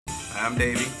I'm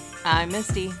Davey. I'm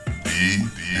Misty.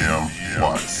 DM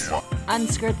Watts.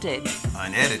 Unscripted.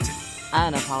 Unedited.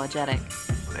 Unapologetic.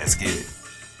 Let's get it.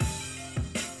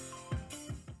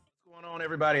 What's going on,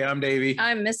 everybody? I'm Davey.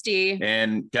 I'm Misty.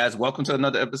 And guys, welcome to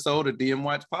another episode of DM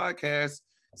Watch Podcast.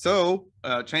 So,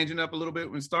 changing up a little bit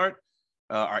when we start,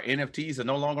 our NFTs are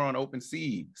no longer on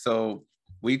OpenSea. So,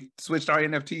 we switched our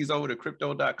NFTs over to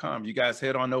crypto.com. You guys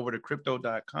head on over to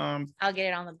crypto.com. I'll get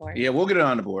it on the board. Yeah, we'll get it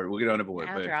on the board.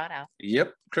 I'll draw it out.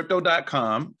 Yep,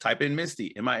 crypto.com. Type in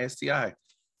Misty, M-I-S-T-I.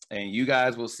 And you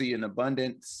guys will see an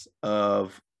abundance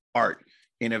of art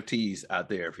NFTs out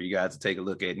there for you guys to take a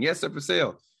look at. And yes, they're for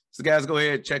sale. So guys, go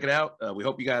ahead, check it out. We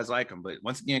hope you guys like them. But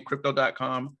once again,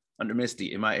 crypto.com under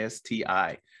Misty,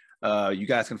 M-I-S-T-I. You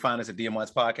guys can find us at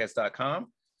dmwatchpodcast.com.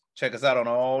 Check us out on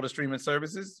all the streaming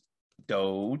services.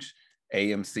 Doge,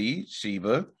 AMC,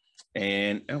 Shiba,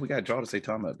 and we got to draw to say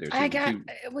Tom up there. We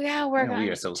gotta work on it. We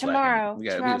are so tomorrow. We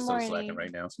are so slacking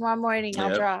right now. Tomorrow morning,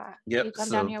 I'll draw. Yep. You come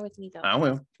down here with me though. I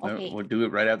will. Okay. We'll do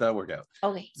it right after I work out.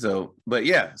 Okay. So, but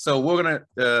yeah, so we're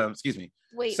gonna excuse me.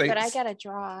 Wait, but I gotta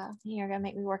draw. You're gonna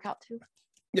make me work out too.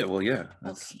 Yeah, well, yeah,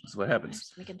 that's what happens.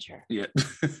 Just making sure. Yeah.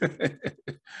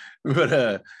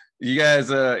 But you guys,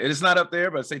 it's not up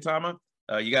there, but Saitama.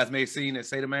 You guys may have seen that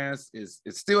Saitama is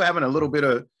still having a little bit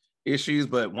of issues,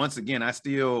 but once again, I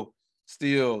still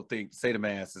think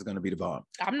Saitama is going to be the bomb.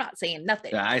 I'm not saying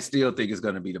nothing. I still think it's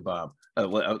going to be the bomb. I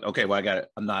got it.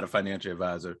 I'm not a financial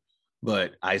advisor,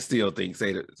 but I still think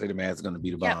Saitama is going to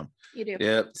be the bomb. You do.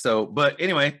 Yeah. So, but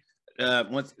anyway,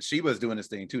 once Shiba's doing this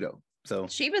thing too, though. So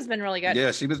Shiba's been really good. Yeah,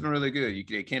 Shiba's been really good.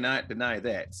 You cannot deny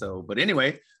that. So, but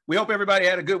anyway, we hope everybody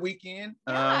had a good weekend.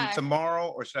 Yeah. Tomorrow,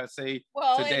 or should I say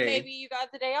today? And maybe you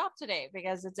got the day off today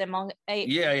because it's MLK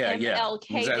Yeah. Day.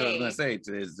 Exactly what I was gonna say.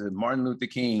 It's Martin Luther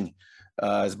King,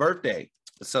 his birthday.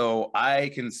 So I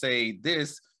can say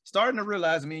this, starting to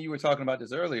realize, me and you were talking about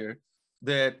this earlier,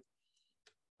 that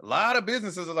a lot of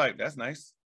businesses are like, that's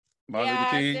nice. Martin Luther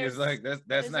King is like, that's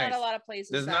nice. There's not a lot of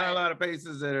places. There's not a lot of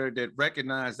places that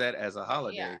recognize that as a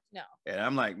holiday. Yeah, no. And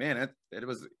I'm like, man, he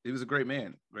was a great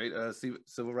man, great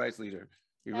civil rights leader.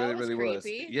 He really was.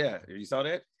 Yeah, you saw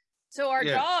that. So our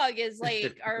dog is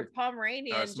like our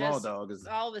Pomeranian. Our small dog is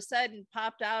all of a sudden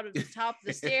popped out of the top of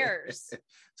the stairs,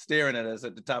 staring at us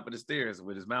at the top of the stairs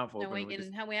with his mouth open.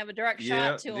 And we have a direct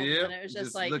shot to him, and it was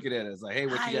just like looking at us like, hey,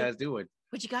 what you guys doing?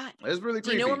 What you got? It's really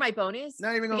creepy. Do you know where my bone is?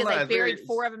 Not even gonna because lie. I buried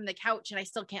 4 of them in the couch and I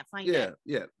still can't find it.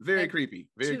 Yeah. Very creepy.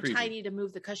 Very too creepy. Tiny to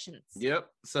move the cushions. Yep.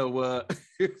 So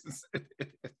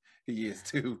he is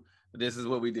too. This is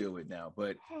what we deal with now.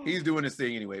 But he's doing his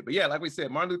thing anyway. But yeah, like we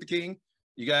said, Martin Luther King,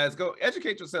 you guys go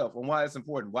educate yourself on why it's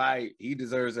important, why he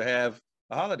deserves to have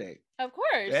a holiday. Of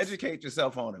course. Educate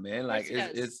yourself on it, man. Like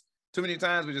it's too many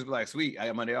times we just be like, sweet, I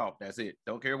got Monday off. That's it.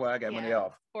 Don't care why I got Monday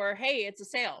off. Or hey, it's a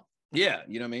sale. Yeah,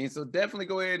 you know what I mean? So definitely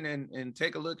go ahead and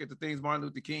take a look at the things Martin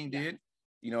Luther King did.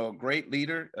 You know, great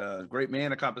leader, great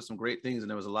man, accomplished some great things. And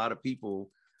there was a lot of people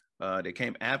that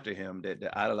came after him that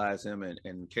idolize him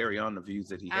and carry on the views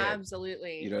that he had.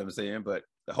 Absolutely. You know what I'm saying? But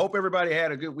I hope everybody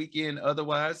had a good weekend.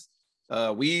 Otherwise,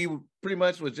 we pretty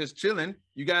much was just chilling.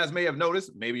 You guys may have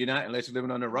noticed, maybe you're not, unless you're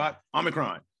living under a rock,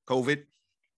 Omicron, COVID,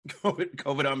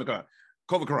 Omicron,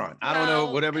 COVIDcron. I don't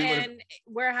know, whatever. And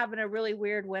we're having a really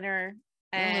weird winter.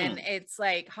 And it's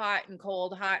like hot and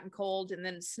cold, and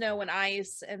then snow and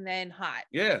ice, and then hot.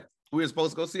 Yeah. We were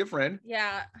supposed to go see a friend.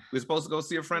 Yeah. We were supposed to go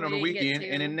see a friend on the weekend.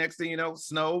 And then next thing you know,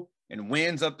 snow and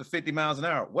winds up to 50 miles an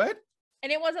hour. What? And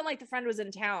it wasn't like the friend was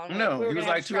in town. No, he was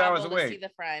like 2 hours away. To see the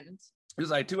friend. It was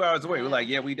like 2 hours away. We're like,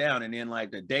 yeah, we down. And then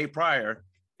like the day prior,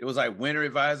 it was like winter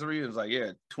advisory. It was like,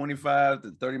 25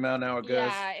 to 30 mile an hour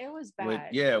gusts. Yeah, it was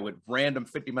bad. With random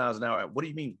 50 miles an hour. What do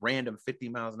you mean random 50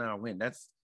 miles an hour wind?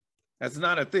 That's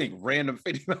not a thing. Random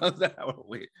 50 miles an hour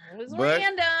wind. It was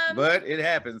random. But it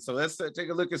happens. So let's take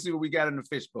a look and see what we got in the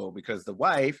fishbowl, because the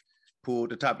wife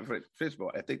pulled the top of the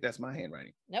fishbowl. I think that's my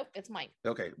handwriting. Nope, it's mine.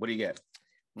 Okay, what do you got?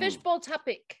 Fishbowl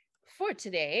topic for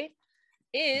today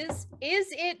is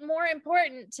it more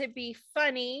important to be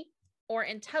funny or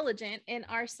intelligent in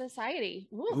our society?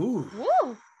 Ooh,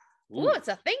 it's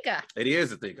a thinker. It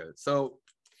is a thinker. So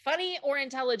funny or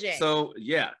intelligent? So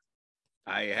yeah,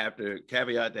 I have to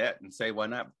caveat that and say, why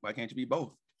not? Why can't you be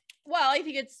both? Well, I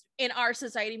think it's in our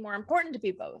society more important to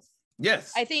be both.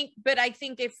 Yes. I think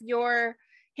if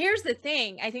here's the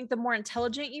thing, I think the more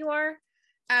intelligent you are,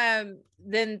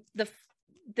 then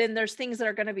there's things that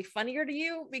are going to be funnier to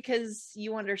you because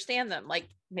you understand them, like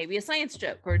maybe a science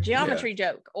joke or a geometry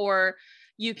joke, or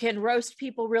you can roast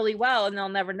people really well and they'll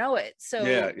never know it. So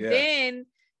then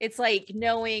it's like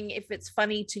knowing if it's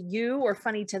funny to you or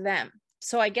funny to them.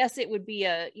 So I guess it would be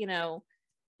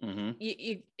Mhm.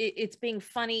 It's being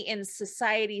funny in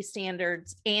society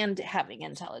standards and having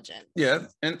intelligence. Yeah,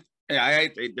 and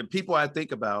the people I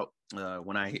think about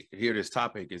when I hear this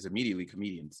topic is immediately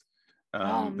comedians,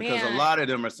 because a man. lot of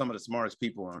them are some of the smartest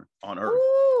people on earth.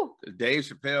 Ooh, Dave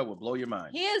Chappelle would blow your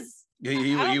mind. he is. He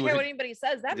I don't would- care what anybody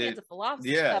says. That the- man's a philosopher.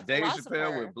 Yeah, a Dave philosopher.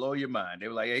 Chappelle would blow your mind. They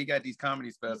were like, "Yeah, he got these comedy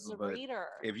He's specials, a but reader.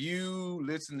 if you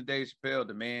listen to Dave Chappelle,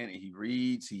 the man, he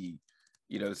reads, saying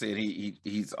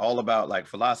he's all about like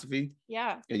philosophy,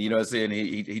 Yeah. and saying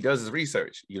he does his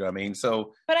research. You know what I mean?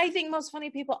 So But I think most funny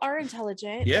people are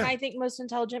intelligent. Yeah. And I think most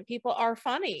intelligent people are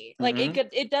funny. Like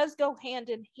it does go hand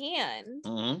in hand.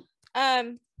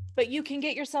 mhm. But you can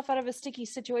get yourself out of a sticky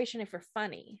situation if you're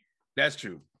funny. That's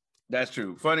true. That's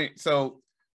true. Funny. So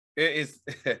it's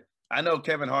I know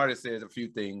Kevin Hart has said a few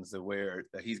things where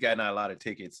he's gotten out a lot of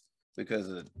tickets because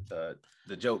of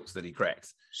the jokes that he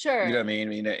cracks. Sure. You know what I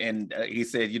mean? And he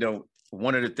said,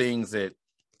 one of the things that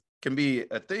can be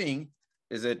a thing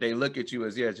is that they look at you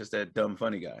as, just that dumb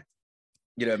funny guy.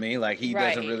 You know what I mean? Like he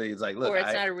doesn't Right. really, it's like, look, Or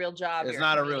it's not a real job. it's you're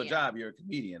not a real comedian. job. You're a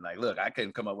comedian. Like, look, I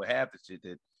couldn't come up with half the shit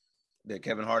that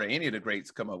Kevin Hart or any of the greats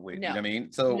come up with. You know what I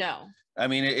mean? So, No. I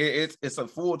mean, it's a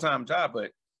full-time job,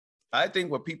 but I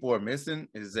think what people are missing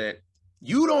is that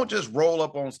you don't just roll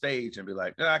up on stage and be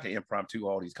like, I can impromptu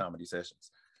all these comedy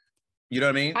sessions. You know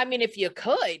what I mean? I mean, if you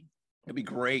could, It'd be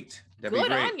great. That'd good be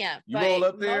great. on you. You roll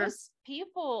up there. Most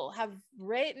people have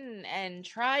written and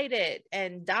tried it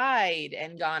and died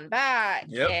and gone back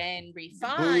Yep. and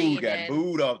refined Got and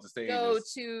booed off the stage. go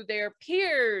to their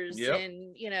peers Yep.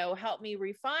 and help me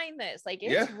refine this. Like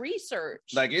it's Yeah.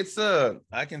 research. Like it's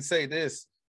I can say this.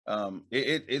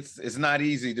 It's not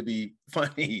easy to be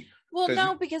funny. well, 'cause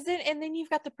no, because then you've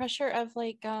got the pressure of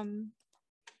like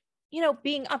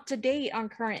being up to date on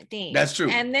current things. That's true.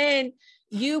 And then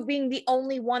you being the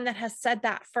only one that has said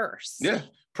that first. Yeah.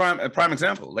 Prime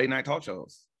example, late night talk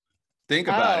shows. Think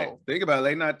about it. Oh. Think about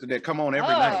late night that come on every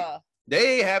night.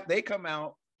 They come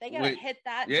out. They gotta with- hit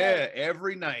that. Yeah, joke.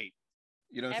 every night.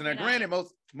 You know what I'm saying? Every Now, granted, night.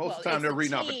 most of the Well, time they're it's a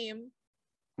reading off. team.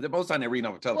 Most of the time they're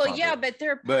reading off a teleprompter. Well, yeah, but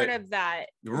they're part But- of that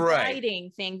Right.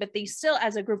 writing thing. But they still,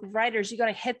 as a group of writers, you got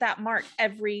to hit that mark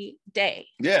every day.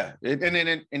 Yeah,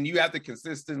 and you have to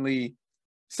consistently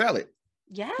sell it.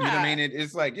 Yeah. You know what I mean?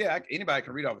 It's like, anybody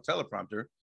can read off a teleprompter,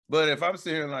 but if I'm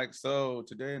sitting here like, so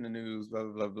today in the news, blah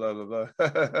blah blah blah blah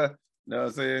blah, you know what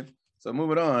I'm saying? So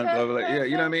moving on, blah, blah, blah. Yeah,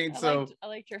 you know what I mean? I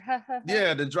liked your ha ha.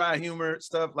 Yeah, the dry humor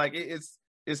stuff, like it's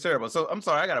terrible. So I'm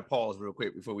sorry, I gotta pause real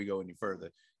quick before we go any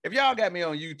further. If y'all got me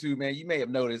on YouTube, man, you may have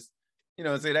noticed, you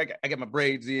know what I'm saying? I got my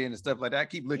braids in and stuff like that. I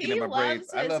keep looking He at my loves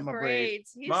braids. I his love my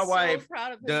braids. He's My so wife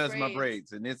proud of his Does my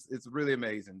braids, and it's really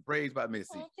amazing. Braids by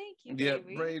Misty. Oh, thank you, Yeah,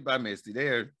 baby. Braids by Misty.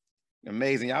 They're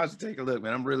amazing. Y'all should take a look,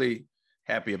 man. I'm really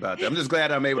happy about that. I'm just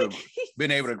glad I'm able to been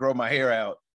able to grow my hair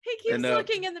out. He keeps and,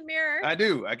 looking in the mirror. I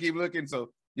do. I keep looking.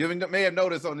 So you may have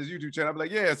noticed on this YouTube channel, I'm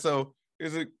like, yeah. So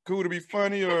is it cool to be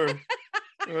funny or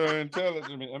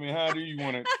intelligent? I mean, how do you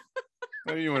want to?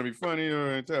 How do you want to be funny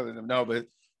or intelligent? No, but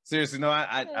seriously, no.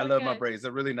 I love my good. braids.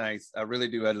 They're really nice. I really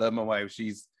do. I love my wife.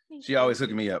 She Thank always you.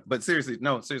 hooking me up. But seriously,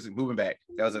 moving back.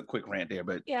 That was a quick rant there,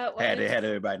 but Yeah. it had was.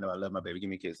 everybody know I love my baby. Give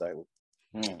me a kiss. Like,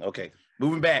 okay,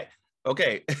 moving back.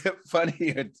 Okay,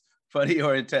 funny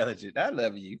or intelligent. I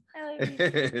love you. I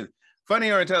love you. Funny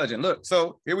or intelligent. Look,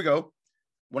 so here we go.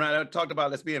 When I talked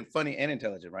about let's being funny and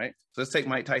intelligent, right? So let's take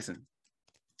Mike Tyson.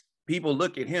 People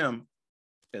look at him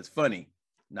as funny,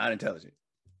 not intelligent.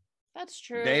 That's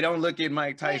true. They don't look at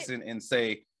Mike Tyson and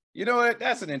say, you know what,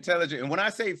 that's an intelligent. And when I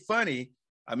say funny,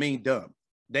 I mean dumb.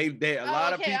 They a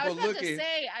lot of people look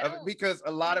at because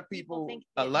a lot of people think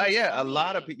a that lot he's a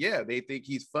lot of funny. people they think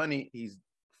he's funny. He's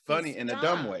funny He's in a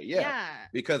dumb way. Yeah. Yeah.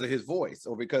 Because of his voice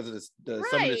or because of some of the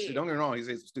shit. Right. Don't get me wrong, he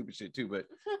says some stupid shit too, but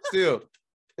still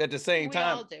at the same We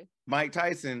time, all do. Mike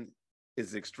Tyson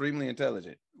is extremely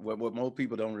intelligent. What most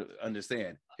people don't really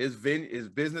understand. His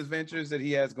business ventures that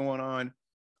he has going on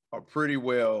are pretty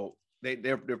well.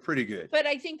 They're pretty good. But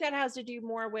I think that has to do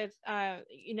more with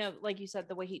like you said,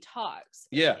 the way he talks.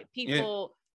 Yeah,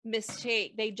 People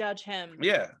mistake, they judge him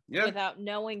Yeah. without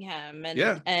knowing him. And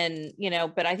Yeah. and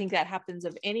but I think that happens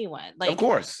of anyone. Like Of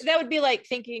course. that would be like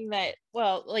thinking that,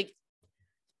 well, like,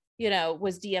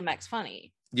 was DMX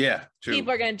funny? Yeah. True.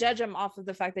 People are going to judge him off of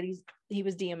the fact that he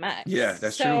was DMX. Yeah,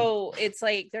 that's true. So it's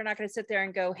like they're not going to sit there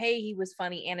and go, hey, he was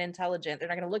funny and intelligent. They're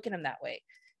not going to look at him that way.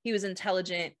 He was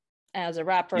intelligent as a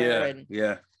rapper. Yeah. And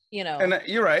Yeah. and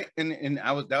you're right. And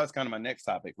that was kind of my next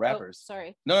topic. Rappers. Oh,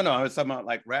 sorry. No, I was talking about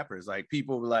like rappers. Like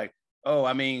people were like, oh,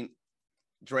 I mean,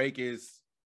 Drake is,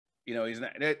 he's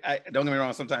not. Don't get me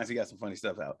wrong. Sometimes he got some funny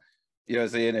stuff out. You know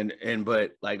what I'm saying?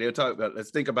 But like they'll talk about.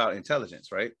 Let's think about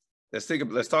intelligence, right?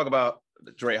 let's talk about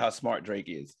Drake, how smart Drake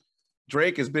is.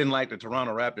 Drake has been like the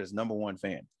Toronto Raptors #1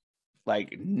 fan.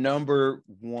 Like #1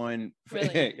 fan.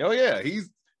 Really? Oh yeah, he's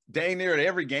dang near at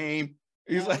every game.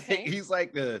 He's Okay. he's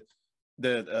like the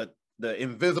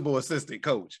invisible assistant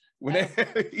coach. When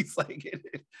he's like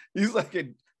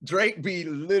Drake be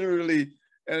literally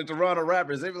and the Toronto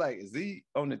Raptors, they be like, is he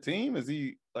on the team? Is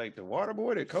he like the water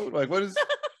boy, the coach? Like,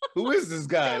 who is this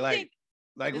guy? Like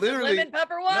Is it literally. lemon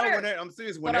pepper water? No, I'm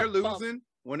serious. When But they're I'm bummed. losing,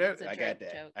 when they're, It's a I got Drake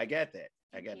that. joke. I got that.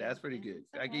 Thank you. That's pretty good.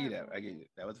 So I give you that. adorable. I give you that.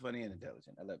 That was funny and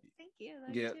intelligent. I love you. Thank you.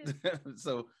 Love you Yeah. too.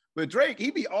 So, but Drake,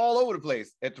 he be all over the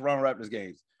place at Toronto Raptors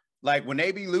games. Like when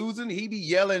they be losing, he be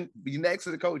yelling, be next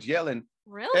to the coach yelling.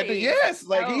 Really? Yes,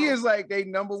 like he Oh. is like they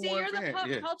 #1 See, you're the fan. pop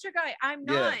Yeah. culture guy. I'm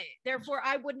Yeah. not. Therefore,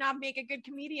 I would not make a good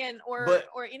comedian or But-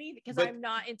 any because but- I'm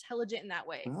not intelligent in that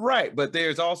way. Right, but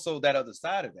there's also that other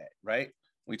side of that, right?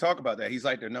 We talk about that. He's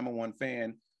like their #1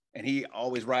 fan, and he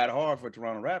always ride hard for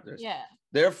Toronto Raptors. Yeah.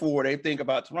 Therefore, they think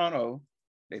about Toronto,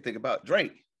 they think about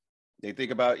Drake. They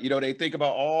think about, they think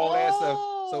about all that stuff.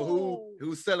 So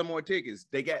who's selling more tickets?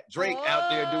 They got Drake out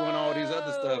there doing all these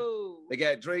other stuff. They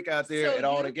got Drake out there So at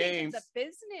all you the think games. It's a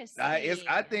business. I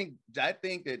thing.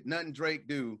 think that nothing Drake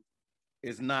do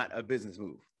is not a business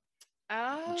move.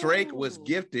 Oh. Drake was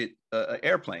gifted an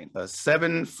airplane, a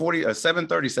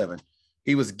 737.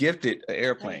 He was gifted an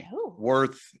airplane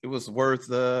worth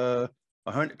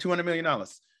 $200 million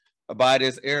by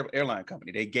this airline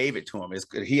company. They gave it to him.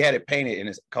 He had it painted and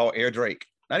it's called Air Drake.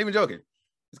 Not even joking.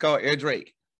 It's called Air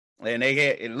Drake. And they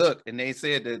had it looked, and they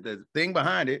said that the thing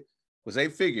behind it was they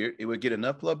figured it would get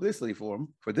enough publicity for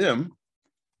them.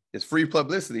 It's free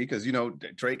publicity because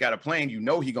Drake got a plane.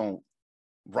 He gonna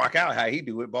rock out how he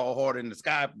do it, ball hard in the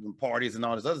sky, parties and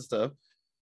all this other stuff.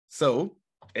 So,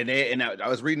 I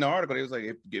was reading the article. It was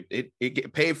like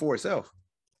it paid for itself.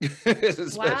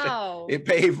 Wow. It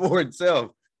paid for itself.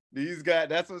 These guys.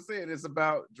 That's what I'm saying. It's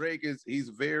about Drake. He's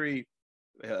very.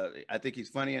 I think he's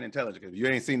funny and intelligent. If you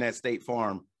ain't seen that State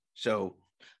Farm show,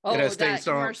 that State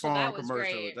Farm commercial.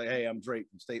 Great. It's like, hey, I'm Drake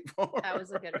from State Farm. That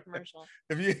was a good commercial.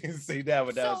 If you didn't see that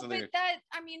one, that was hilarious.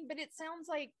 But it sounds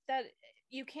like that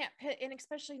you can't put, and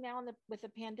especially now with the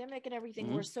pandemic and everything,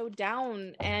 Mhm. we're so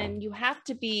down, and you have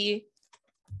to be,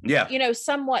 Yeah.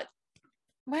 somewhat.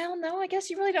 Well, no, I guess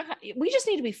you really don't. We just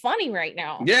need to be funny right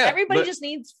now. Yeah, everybody but- just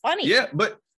needs funny. Yeah,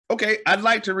 but okay, I'd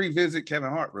like to revisit Kevin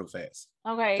Hart real fast.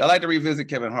 Okay. I like to revisit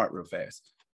Kevin Hart real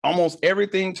fast. Almost every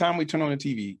time we turn on the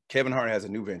TV, Kevin Hart has a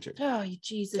new venture. Oh,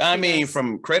 Jesus! I he mean, does.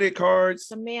 from credit cards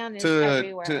the man is to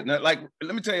everywhere. like,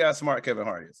 let me tell you how smart Kevin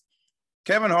Hart is.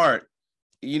 Kevin Hart,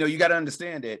 you got to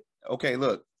understand that. Okay,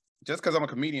 look, just because I'm a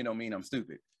comedian don't mean I'm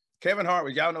stupid. Kevin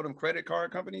Hart, y'all know them credit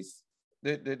card companies,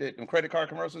 them credit card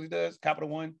commercials he does. Capital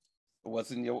One,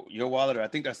 what's in your wallet? Or I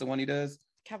think that's the one he does.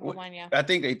 Capital One, yeah. I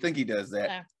think they think he does that.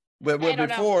 No. But I don't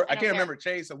know. before, I I don't can't care. remember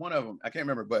Chase or one of them. I can't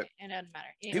remember, but It doesn't matter.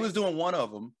 he was doing one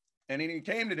of them, and then he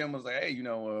came to them and was like, "Hey,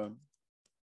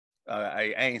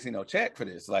 I ain't seen no check for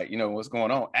this. Like, what's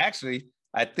going on?" Actually,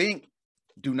 I think,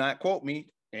 do not quote me.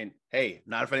 And hey,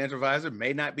 not a financial advisor,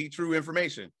 may not be true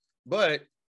information, but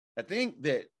I think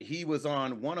that he was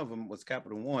on one of them was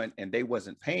Capital One, and they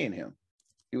wasn't paying him.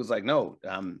 He was like, "No,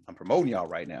 I'm promoting y'all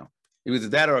right now." It was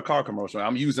that or a car commercial.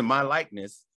 I'm using my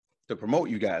likeness to promote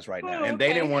you guys right now. Oh, And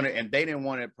they okay. didn't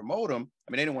want to promote him.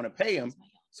 I mean, they didn't want to pay him.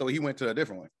 So he went to a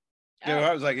different one. Oh.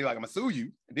 I was like, I'm gonna sue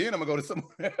you. And then I'm gonna go to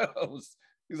someone else.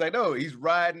 He's like, no, he's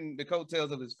riding the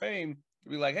coattails of his fame to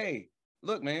be like, hey,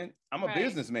 look, man, I'm a Right.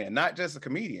 businessman, not just a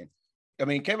comedian. I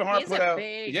mean, Kevin Hart He's put a out,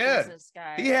 big yeah, business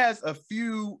guy. he has a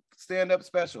few stand-up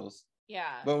specials. Yeah.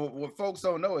 But what folks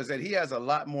don't know is that he has a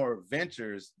lot more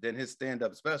ventures than his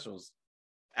stand-up specials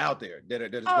out there that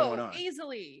is going on.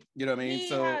 Easily. You know what I mean? He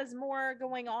has more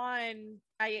going on.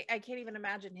 I can't even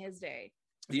imagine his day.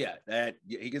 Yeah, that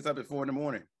he gets up at 4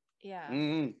 a.m. Yeah.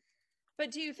 Mhm.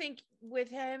 But do you think with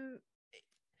him?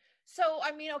 So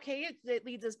I mean, okay, it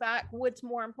leads us back. What's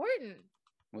more important?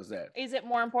 What's that? Is it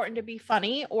more important to be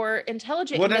funny or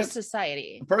intelligent Well, in this that's-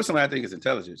 society? Personally, I think it's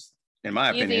intelligence, in my You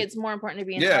opinion. think it's more important to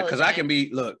be Yeah, intelligent? because I can be,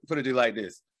 look, put it to you like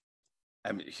this.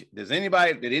 I mean, did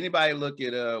anybody look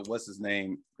at what's his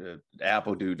name? The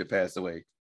Apple dude that passed away.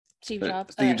 Steve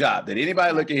Jobs. Steve Jobs. Did anybody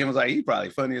yeah. look at him and was like, he's probably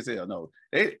funny as hell? No.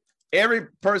 Every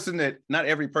person not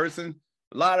every person,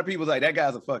 a lot of people like that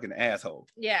guy's a fucking asshole.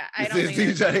 Yeah, I don't think Steve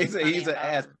there's Jobs, nothing funny he's an about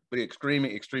ass, him. but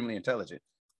extremely, extremely intelligent.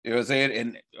 You know what I'm saying?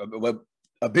 And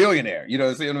a billionaire, you know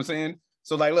what I'm saying?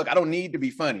 So like, look, I don't need to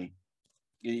be funny.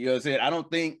 You know what I'm saying? I don't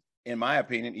think, in my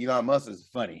opinion, Elon Musk is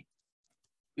funny.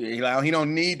 He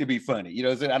don't need to be funny. You know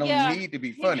what I'm saying? I don't Yeah. need to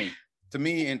be funny. to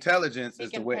me, intelligence You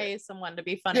is the can way. pay someone to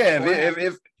be funny. Yeah, for him.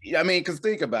 if I mean, because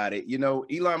think about it, you know,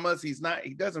 Elon Musk,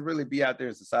 he doesn't really be out there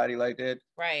in society like that.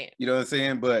 Right. You know what I'm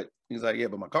saying? But he's like, yeah,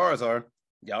 but my cars are.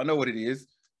 Y'all know what it is.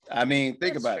 I mean,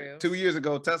 think That's about true. it. 2 years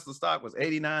ago, Tesla stock was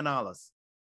 $89.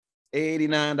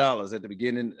 $89 at the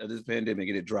beginning of this pandemic,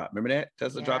 and it dropped. Remember that?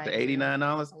 Tesla Yeah, dropped to I do.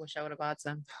 $89. I wish I would have bought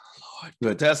some.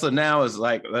 But Tesla now is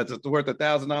like that's worth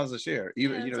 $1,000 a share.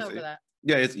 Even Yeah, you it's know, over that.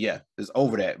 it's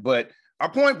over that. But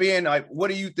our point being, like, what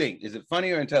do you think? Is it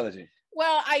funny or intelligent?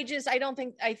 Well, I don't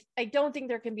think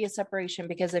there can be a separation,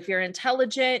 because if you're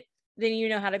intelligent, then you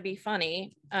know how to be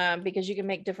funny, because you can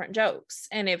make different jokes.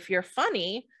 And if you're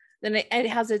funny, then it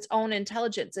has its own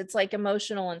intelligence. It's like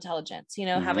emotional intelligence, you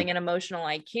know, Mhm. having an emotional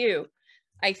IQ.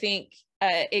 I think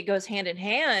it goes hand in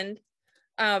hand.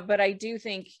 But I do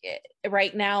think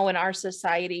right now in our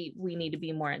society, we need to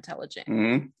be more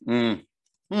intelligent.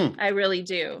 I really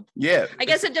do. Yeah. I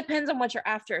guess it depends on what you're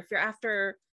after. If you're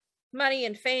after money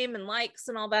and fame and likes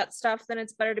and all that stuff, then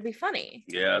it's better to be funny.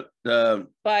 Yeah. But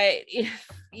if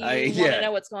you want to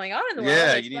know what's going on in the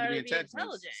world, it's you need to better be intelligent.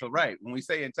 intelligent. So right, when we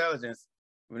say intelligence,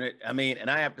 I mean, and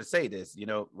I have to say this, you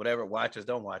know, whatever watchers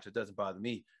don't watch, it doesn't bother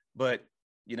me. But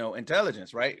you know,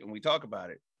 intelligence, right? When we talk about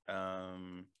it,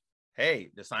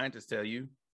 hey, the scientists tell you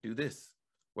do this,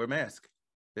 wear a mask,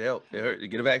 it helps.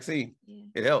 Get a vaccine,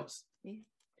 it helps. Yeah.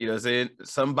 You know what I'm saying?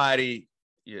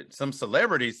 Some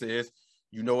celebrity says,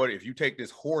 you know what, if you take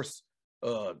this horse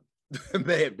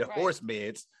horse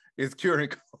meds, it's curing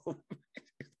COVID.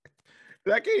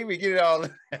 I can't even get it all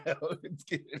out.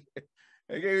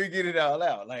 I can't even get it all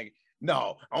out. Like,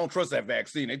 no, I don't trust that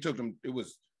vaccine. They took them, it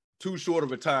was too short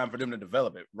of a time for them to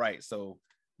develop it. Right. So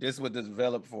this was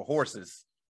developed for horses.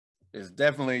 Is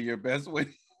definitely your best way.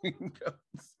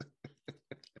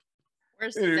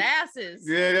 Where's his asses?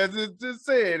 Yeah, that's just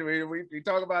saying. We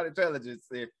talk about intelligence.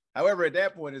 However, at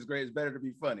that point, it's great. It's better to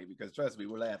be funny, because trust me,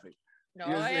 we're laughing. No,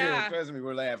 You know, yeah. trust me,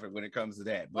 we're laughing when it comes to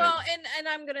that. But, Well, and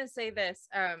I'm gonna say this.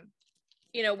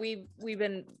 You know, we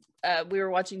were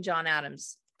watching John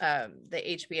Adams, the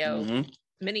HBO Mhm.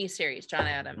 miniseries, John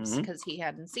Adams, Mhm. because he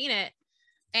hadn't seen it.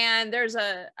 And there's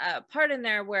a part in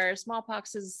there where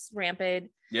smallpox is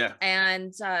rampant. Yeah.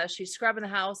 And she's scrubbing the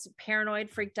house, paranoid,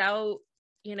 freaked out.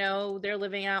 You know, they're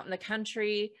living out in the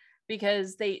country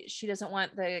because she doesn't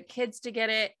want the kids to get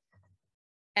it.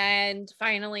 And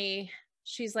finally,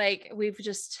 she's like,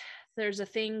 there's a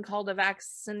thing called a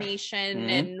vaccination,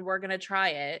 and we're gonna try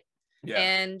it. Yeah.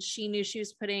 And she knew she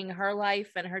was putting her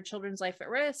life and her children's life at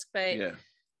risk, but Yeah.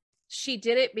 she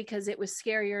did it because it was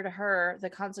scarier to her, the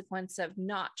consequence of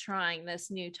not trying this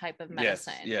new type of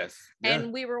medicine. Yes.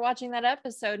 And we were watching that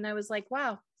episode, and I was like,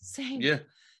 wow, same. Yeah.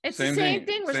 It's Same the same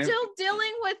thing. thing. We're Same- still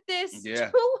dealing with this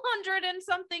Yeah. 200 and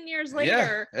something years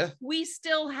later. Yeah. We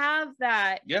still have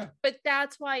that. Yeah. But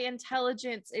that's why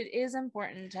intelligence, it is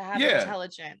important to have Yeah.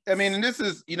 intelligence. I mean, and this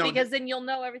is, you know, because then you'll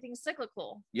know everything's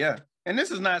cyclical. yeah. And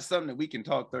this is not something that we can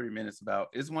talk 30 minutes about.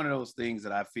 It's one of those things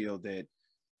that I feel that,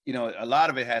 you know, a lot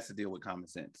of it has to deal with common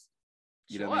sense.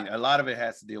 You know what I mean? A lot of it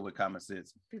has to deal with common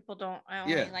sense. People don't,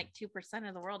 only like 2%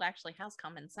 of the world actually has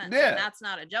common sense. Yeah. And that's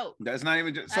not a joke. That's not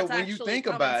even just, so That's when you actually think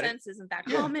common about sense isn't that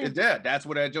it, common. that's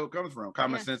where that joke comes from.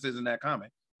 Common Yeah. sense isn't that common.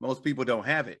 Most people don't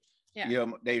have it. Yeah. You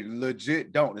know, they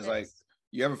legit don't. It's like, Yes.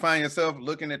 you ever find yourself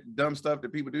looking at dumb stuff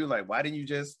that people do? Like, why didn't you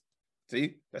just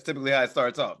see? That's typically how it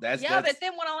starts off. That's But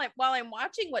then while I'm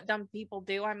watching what dumb people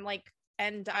do, I'm like,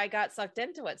 and I got sucked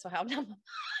into it. So how dumb,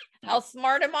 how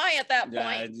smart am I at that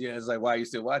point? Yeah, it's like, why are you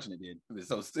still watching it then? It's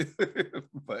so stupid.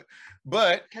 but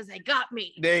Because they got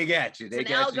me. they got you. It's They an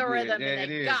got algorithm you.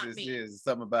 and they got me. It's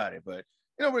something about it. But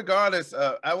you know, regardless,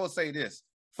 I will say this: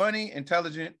 funny,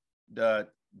 intelligent,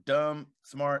 dumb,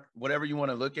 smart, whatever you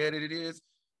want to look at it, it is.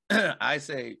 I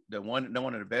say one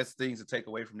of the best things to take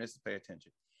away from this is pay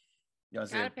attention. You know what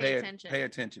I'm saying? Gotta pay attention. Pay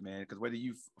attention, man. Because whether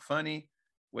you funny,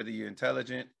 whether you're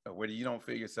intelligent, or whether you don't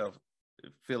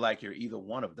feel like you're either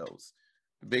one of those,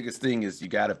 the biggest thing is you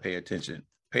got to pay attention.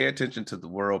 Pay attention to the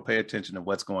world. Pay attention to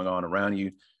what's going on around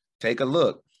you. Take a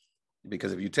look,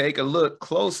 because if you take a look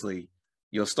closely,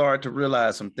 you'll start to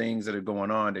realize some things that are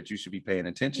going on that you should be paying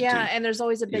attention to. Yeah, and there's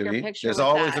always a You know what bigger I mean? picture. There's with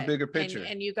always that. a bigger picture.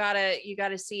 and you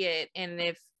gotta see it. And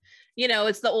if you know,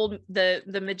 it's the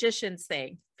magician's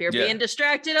thing. If you're Yeah. being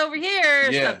distracted over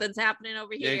here, Yeah. something's happening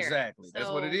over here. Exactly. That's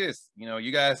what it So, is. You know,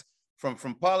 you guys from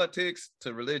politics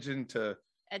to religion to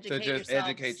Educate just yourselves.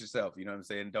 educate yourself. You know what I'm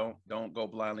saying? Don't go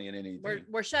blindly in anything.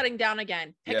 We're shutting down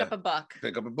again. Pick Yeah. up a buck.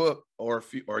 Pick up a book or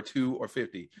two or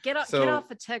 50. Get So- off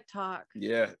of TikTok.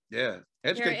 Yeah. Your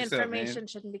Educate yourself, information man.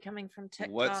 shouldn't be coming from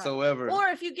TikTok. Whatsoever. Or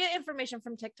if you get information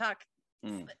from TikTok,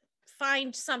 Mm.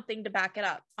 find something to back it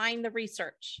up. Find the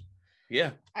research.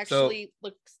 Yeah. actually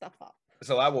look stuff up.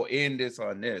 So I will end this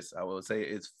on this. I will say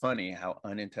it's funny how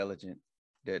unintelligent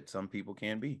that some people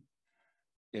can be.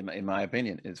 In my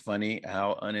opinion, it's funny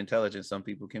how unintelligent some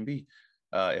people can be.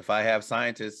 If I have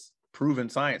scientists, proven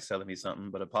science telling me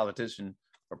something, but a politician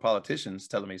or politicians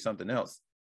telling me something else,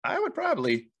 I would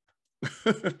probably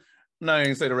I'm not even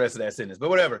gonna say the rest of that sentence, but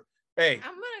whatever. Hey,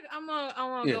 I'm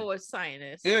gonna go with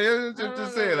scientists. Yeah,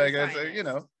 just say it like I say,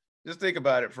 just think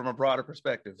about it from a broader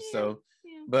perspective. Yeah.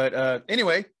 But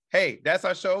anyway, hey, that's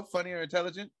our show, Funny or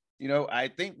Intelligent. I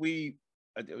think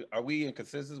are we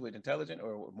inconsistent with intelligent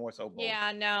or more so both?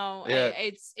 Yeah, no, Yeah.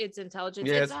 It's intelligence.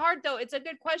 Yes. It's hard though. It's a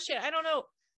good question. I don't know.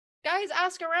 Guys,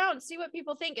 ask around, see what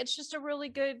people think. It's just a really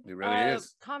good It really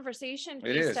is. conversation It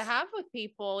piece is. to have with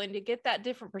people, and to get that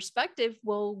different perspective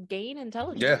will gain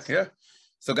intelligence. Yeah.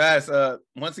 So guys,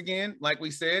 once again, like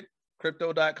we said,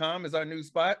 crypto.com is our new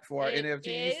spot for our It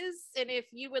NFTs. is. And if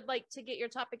you would like to get your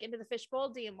topic into the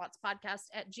fishbowl,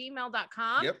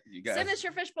 dmwattspodcast@gmail.com. Yep, you guys. Send us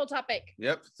your fishbowl topic.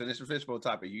 Yep, send us your fishbowl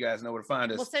topic. You guys know where to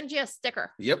find us. We'll send you a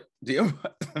sticker. Yep,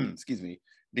 excuse me,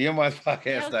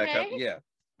 dmwatchpodcast.com. Okay? Yeah,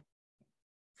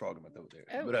 frog in my throat there.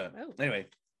 Oh, But oh. anyway,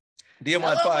 Hello,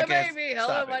 DMWatch my Podcast. baby. Hello,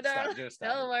 Stop my it. Stop. darling. Just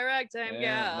stop Hello, it. my ragtime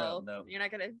Yeah, gal. no. You're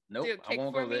not gonna Nope, do a I cake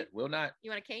won't for go me? there. Will not.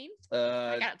 You want a cane?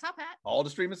 I got a top hat. All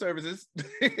the streaming services.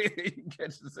 You can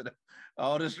catch us at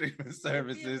all the streaming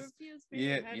services. Refuse me,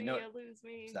 Yeah, honey, you know. you lose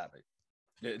me. Stop it.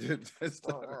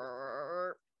 Stop it.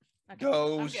 Okay,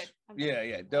 Doge, I'm good.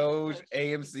 yeah, Doge,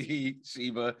 AMC,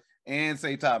 Shiba, and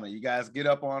Saitama. You guys get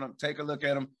up on them, take a look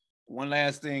at them. One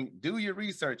last thing, do your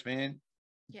research, man.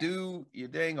 Yeah. Do your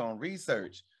dang on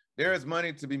research. There is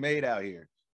money to be made out here.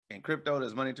 In crypto,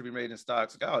 there's money to be made in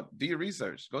stocks. Go do your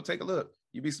research. Go take a look.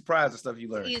 You'd be surprised at stuff you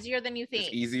learn. Easier than you think.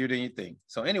 It's easier than you think.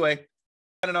 So anyway,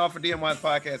 signing off for DMY's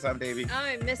podcast. I'm Davey.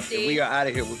 I'm And Misty. we are out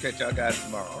of here. We'll catch y'all guys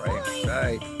tomorrow, all right?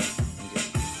 Bye. Bye.